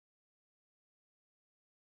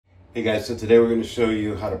Hey guys, so today we're going to show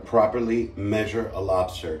you how to properly measure a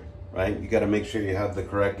lobster, right? You got to make sure you have the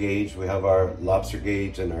correct gauge. We have our lobster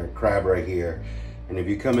gauge and our crab right here. And if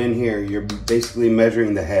you come in here, you're basically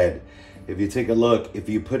measuring the head. If you take a look, if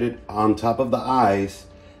you put it on top of the eyes,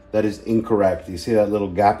 that is incorrect. You see that little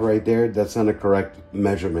gap right there? That's not a correct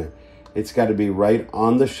measurement. It's got to be right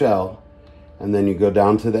on the shell, and then you go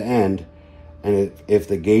down to the end. And if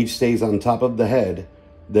the gauge stays on top of the head,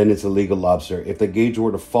 then it's a legal lobster. If the gauge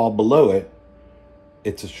were to fall below it,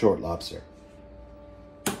 it's a short lobster.